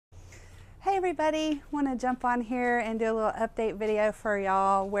everybody, want to jump on here and do a little update video for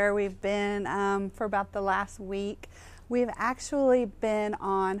y'all where we've been for about the last week. We've actually been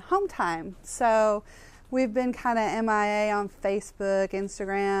on home time, so we've been kind of MIA on Facebook,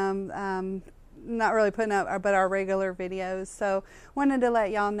 Instagram, not really putting up but our regular videos. So wanted to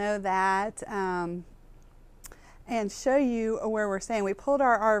let y'all know that and show you where we're staying. We pulled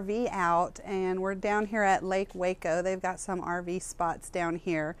our RV out and we're down here at Lake Waco. They've got some RV spots down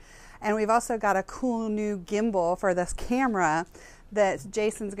here. And we've also got a cool new gimbal for this camera that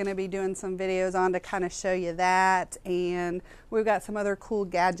Jason's going to be doing some videos on to kind of show you that. And we've got some other cool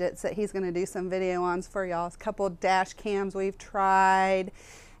gadgets that he's going to do some video on for y'all. A couple dash cams we've tried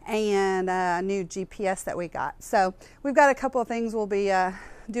and a new GPS that we got. So we've got a couple of things we'll be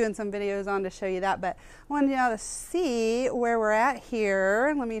doing some videos on to show you that. But I wanted y'all to see where we're at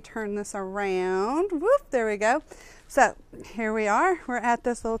here. Let me turn this around. Whoop, there we go. So here we are. We're at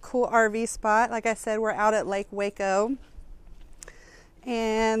this little cool RV spot. Like I said, we're out at Lake Waco.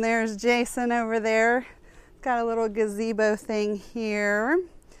 And there's Jason over there. Got a little gazebo thing here.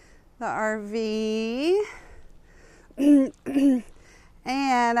 The RV. And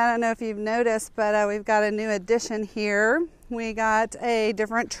I don't know if you've noticed, but we've got a new addition here. We got a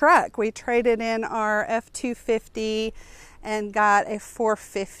different truck. We traded in our F250 and got a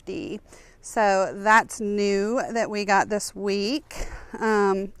 450. So that's new that we got this week.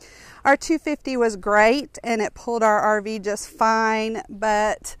 Our 250 was great and it pulled our RV just fine,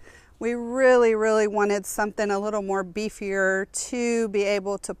 but we really wanted something a little more beefier to be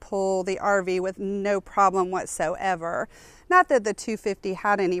able to pull the RV with no problem whatsoever. Not that the 250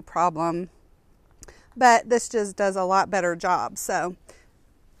 had any problem, but this just does a lot better job. So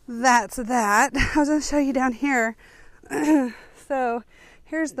that's that. I was going to show you down here. So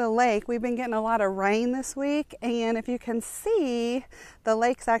here's the lake. We've been getting a lot of rain this week, and if you can see, the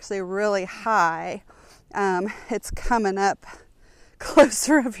lake's actually really high. It's coming up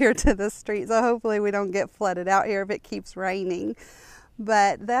closer up here to the street, so hopefully we don't get flooded out here if it keeps raining.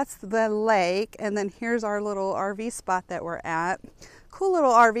 But that's the lake, and then here's our little RV spot that we're at. Cool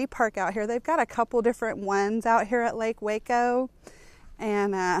little RV park out here. They've got a couple different ones out here at Lake Waco,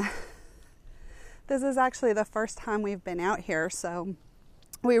 and this is actually the first time we've been out here, so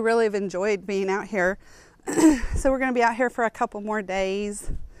we really have enjoyed being out here. So we're going to be out here for a couple more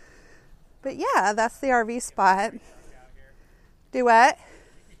days. But yeah, that's the RV spot. Do what? You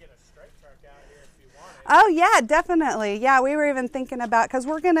could get a straight truck out here if you wanted. Oh yeah, definitely. Yeah, we were even thinking about, because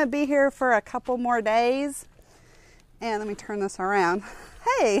we're going to be here for a couple more days. And let me turn this around.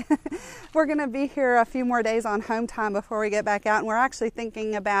 Hey, we're going to be here a few more days on home time before we get back out. And we're actually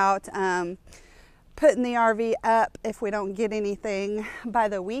thinking about putting the RV up if we don't get anything by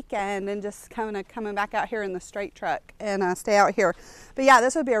the weekend, and just coming back out here in the straight truck and stay out here. But yeah,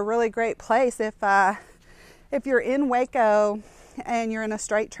 this would be a really great place if you're in Waco and you're in a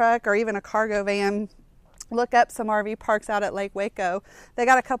straight truck or even a cargo van. Look up some RV parks out at Lake Waco. They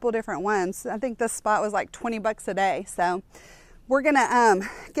got a couple different ones. I think this spot was like 20 bucks a day. So we're gonna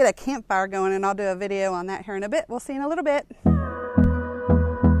get a campfire going, and I'll do a video on that here in a bit. We'll see you in a little bit.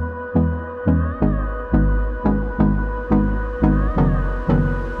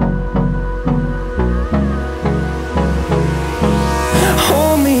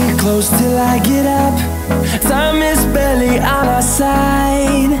 Close till I get up. Time is barely on our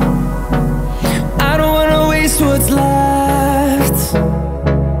side. I don't wanna waste what's left.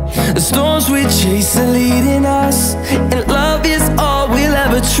 The storms we chase are leading us, and love is all we'll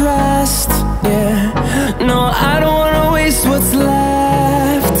ever trust. Yeah, no, I don't wanna waste what's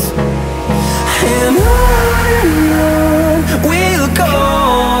left. And on we'll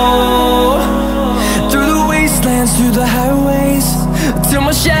go, through the wastelands, through the highways, till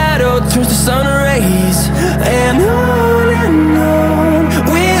my shadow turns to sun rays. And on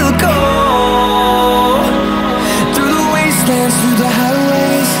we'll go, through the wastelands, through the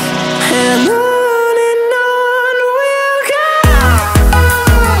highways, and on we'll go.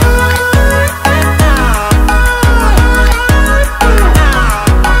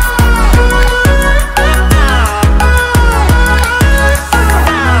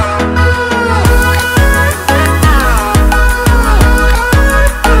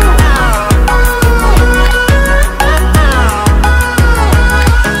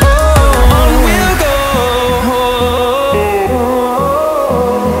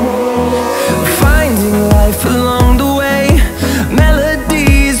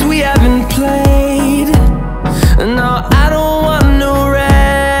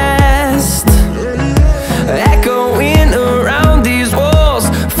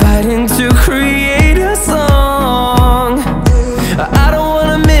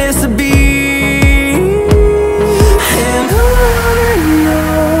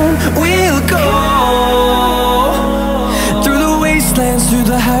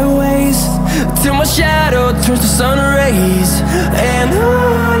 till my shadow turns to sun rays, and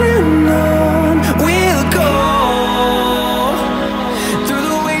on we'll go, through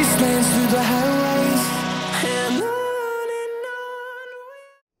the wastelands, through the highways, and on.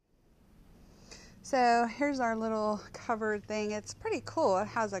 So here's our little covered thing. It's pretty cool. It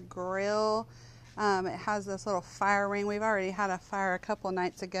has a grill. It has this little fire ring. We've already had a fire a couple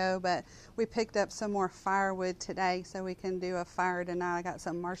nights ago, but we picked up some more firewood today so we can do a fire tonight. I got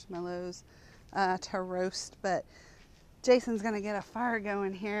some marshmallows to roast, but Jason's gonna get a fire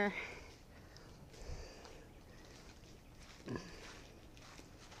going here.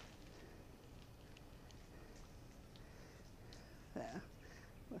 So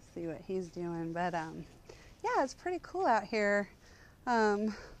let's see what he's doing, but yeah, it's pretty cool out here.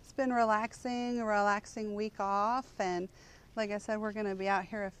 It's been a relaxing week off, and like I said, we're going to be out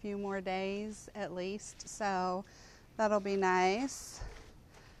here a few more days at least, so that'll be nice.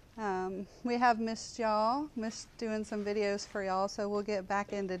 We have missed y'all, missed doing some videos for y'all, so we'll get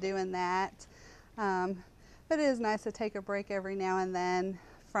back into doing that. But it is nice to take a break every now and then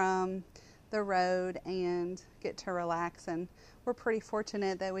from the road and get to relax, and we're pretty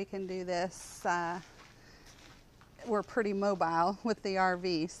fortunate that we can do this. We're pretty mobile with the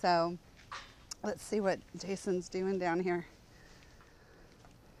RV, so let's see what Jason's doing down here.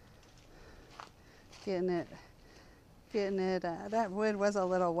 Getting it, that wood was a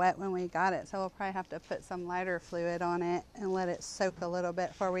little wet when we got it, so we'll probably have to put some lighter fluid on it and let it soak a little bit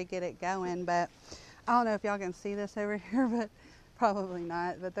before we get it going. But I don't know if y'all can see this over here, but probably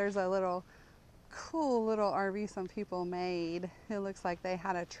not. But there's a little cool little RV some people made. It looks like they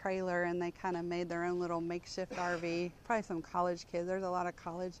had a trailer and they kind of made their own little makeshift RV. Probably some college kids. There's a lot of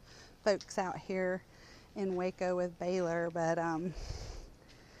college folks out here in Waco with Baylor, but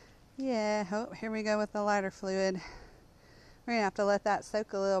yeah. Oh, here we go with the lighter fluid. We're gonna have to let that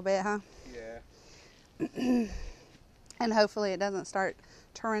soak a little bit, huh? Yeah. And hopefully it doesn't start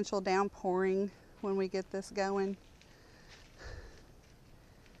torrential downpouring when we get this going.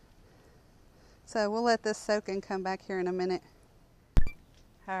 So we'll let this soak and come back here in a minute.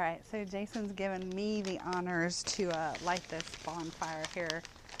 All right, so Jason's given me the honors to light this bonfire here.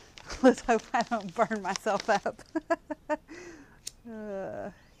 Let's hope I don't burn myself up.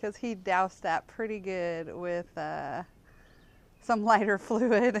 Because he doused that pretty good with some lighter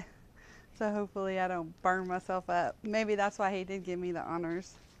fluid. So hopefully I don't burn myself up. Maybe that's why he did give me the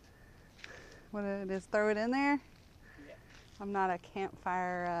honors. What did it is, throw it in there? I'm not a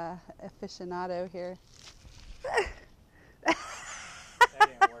campfire aficionado here. That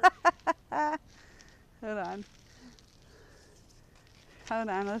didn't work. Hold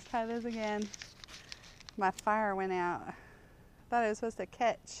on, let's try this again. My fire went out. I thought it was supposed to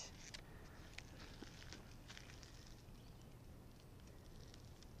catch.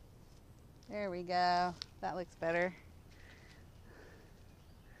 There we go. That looks better.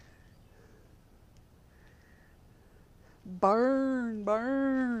 Burn,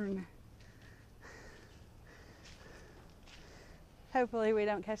 burn. Hopefully we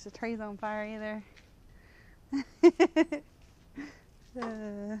don't catch the trees on fire either. That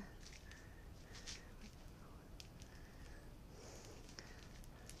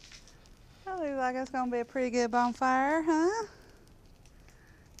looks like it's going to be a pretty good bonfire, huh?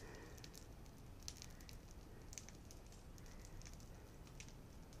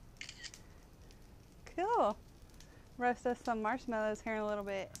 Cool. Roast us some marshmallows here in a little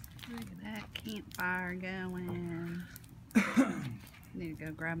bit. Look at that campfire going. Need to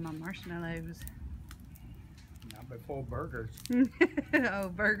go grab my marshmallows. Not before burgers. Oh,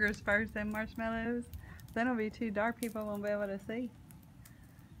 burgers first and marshmallows? Then it'll be too dark, people won't be able to see.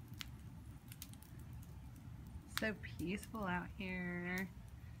 So peaceful out here.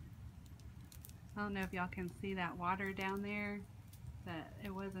 I don't know if y'all can see that water down there, that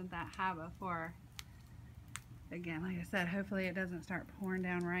it wasn't that high before. Again, like I said, hopefully it doesn't start pouring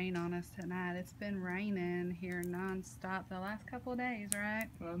down rain on us tonight. It's been raining here non-stop the last couple of days, right?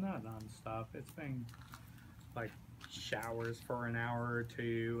 Well, not non-stop. It's been like showers for an hour or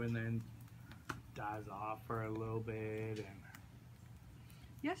two and then dies off for a little bit. And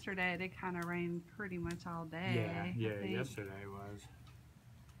yesterday it did kind of rain pretty much all day. Yeah, yesterday was.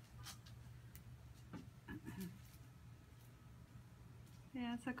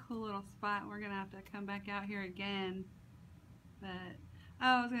 Yeah, it's a cool little spot. We're gonna have to come back out here again. But oh,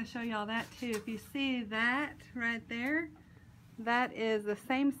 I was gonna show y'all that too. If you see that right there, that is the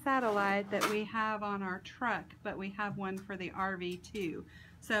same satellite that we have on our truck, but we have one for the RV too.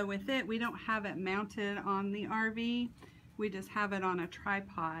 So with it, we don't have it mounted on the RV. We just have it on a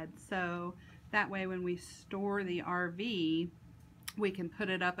tripod. So that way when we store the RV, we can put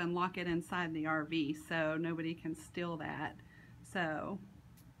it up and lock it inside the RV so nobody can steal that. So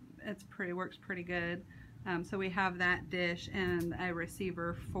it's works pretty good. So we have that dish and a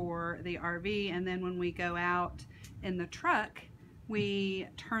receiver for the RV, and then when we go out in the truck, we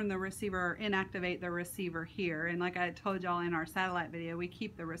turn the receiver, inactivate the receiver here. And like I told y'all in our satellite video, we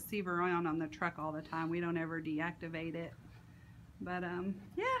keep the receiver on the truck all the time. We don't ever deactivate it. But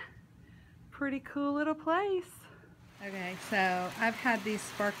yeah, pretty cool little place. Okay, so I've had these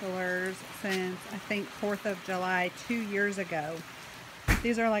sparklers since I think 4th of July 2 years ago.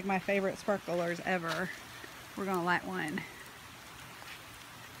 These are like my favorite sparklers ever. We're gonna light one.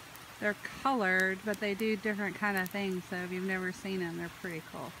 They're colored, but they do different kind of things, so if you've never seen them, they're pretty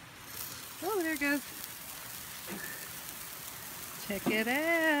cool. Oh, there it goes. Check it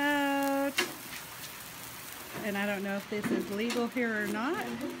out. And I don't know if this is legal here or not,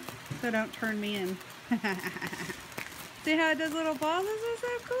 so don't turn me in. See how it does little balls? This is so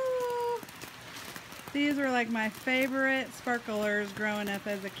cool. These were like my favorite sparklers growing up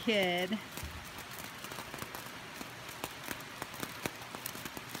as a kid.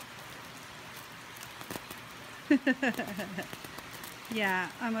 Yeah,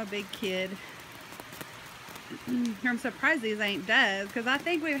 I'm a big kid. I'm surprised these ain't dead, because I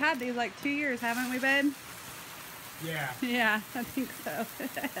think we've had these like 2 years, haven't we, babe? Yeah. Yeah, I think so.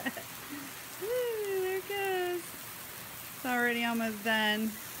 Ooh, there it goes. It's already almost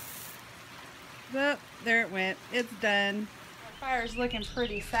done. Oh, there it went. It's done. Our fire's looking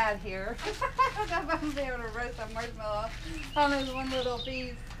pretty sad here. I don't know if I'm going to be able to roast a marshmallow on this one little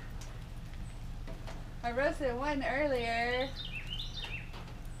piece. I roasted one earlier,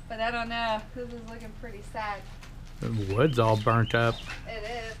 but I don't know. This is looking pretty sad. The wood's all burnt up. It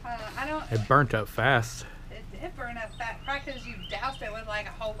is, huh? I don't. It burnt up fast. It did burn up fast, probably because you doused it with like a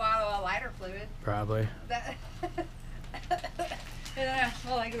whole bottle of lighter fluid. Probably. That. Yeah,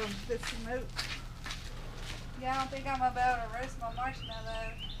 well, like the smoke. Yeah, I don't think I'm gonna be able to roast my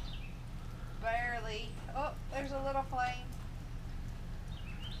marshmallow. Barely. Oh, there's a little flame.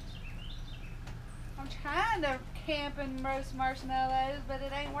 I'm trying to camp and roast marshmallows, but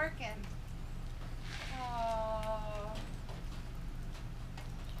it ain't working. Oh.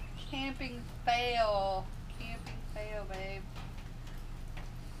 Camping fail. Camping fail, babe.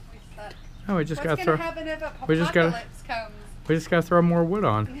 We suck. Oh, we just What's gotta gonna happen if a we just gotta- apocalypse comes? We just gotta throw more wood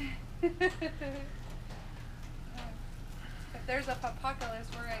on. If there's a apocalypse,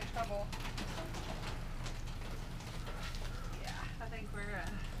 we're in trouble. Yeah, I think we're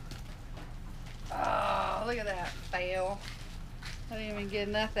oh, look at that fail. I didn't even get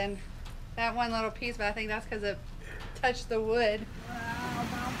nothing. That one little piece, but I think that's because it touched the wood. Wow,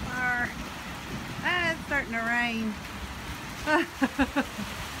 bonfire. Ah, it's starting to rain.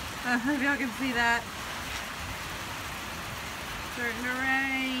 I hope y'all can see that. Starting to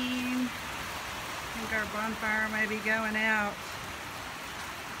rain. I think our bonfire may be going out.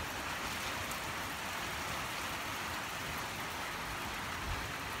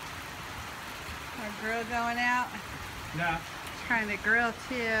 Our grill going out. Yeah. Trying to grill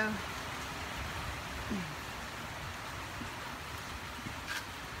too.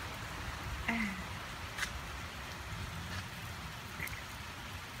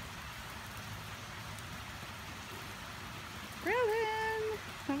 Grilling.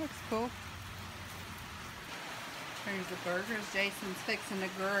 That looks cool. There's the burgers. Jason's fixing the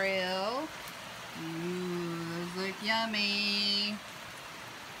grill. Ooh, those look yummy.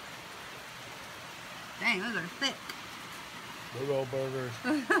 Dang, those are thick. Big old burgers.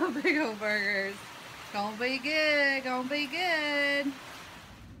 Big old burgers. Gonna be good. Gonna be good.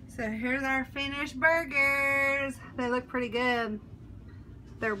 So here's our finished burgers. They look pretty good.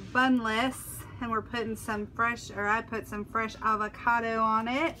 They're bunless, and we're putting some fresh, or I put some fresh avocado on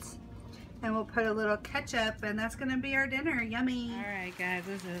it. And we'll put a little ketchup, and that's gonna be our dinner. Yummy. All right, guys,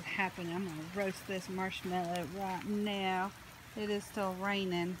 this is happening. I'm gonna roast this marshmallow right now. It is still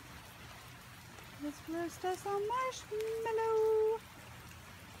raining. Let's roast us some marshmallow.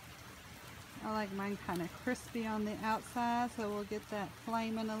 I like mine kind of crispy on the outside, so we'll get that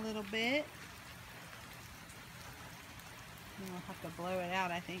flaming a little bit. And we'll have to blow it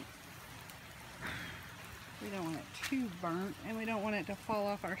out, I think. We don't want it too burnt, and we don't want it to fall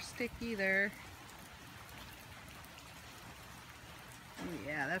off our stick either. Oh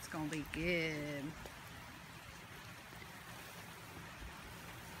yeah, that's gonna be good.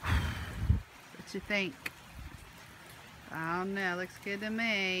 What you think? I don't know, looks good to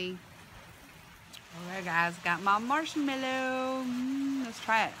me. Okay guys, got my marshmallow. Let's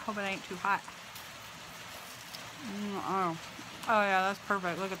try it. Hope it ain't too hot. Oh yeah, that's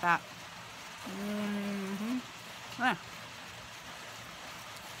perfect. Look at that. Yeah.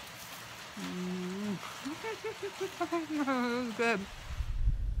 Good.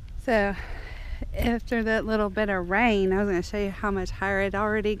 So after that little bit of rain, I was going to show you how much higher it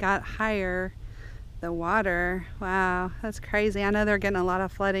already got higher. The water, wow, that's crazy. I know they're getting a lot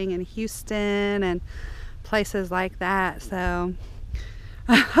of flooding in Houston and places like that, so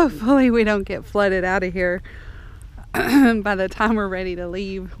hopefully we don't get flooded out of here by the time we're ready to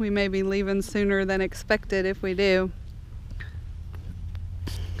leave. We may be leaving sooner than expected if we do.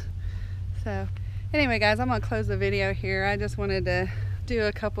 So anyway guys, I'm gonna close the video here. I just wanted to do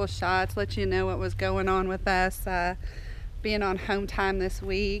a couple shots, let you know what was going on with us being on home time this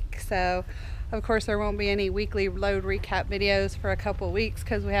week. So of course there won't be any weekly load recap videos for a couple weeks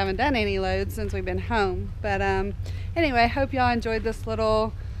because we haven't done any loads since we've been home. But anyway, hope y'all enjoyed this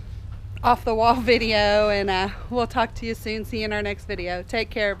little off the wall video, and we'll talk to you soon. See you in our next video. Take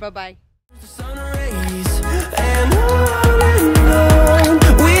care. Bye bye.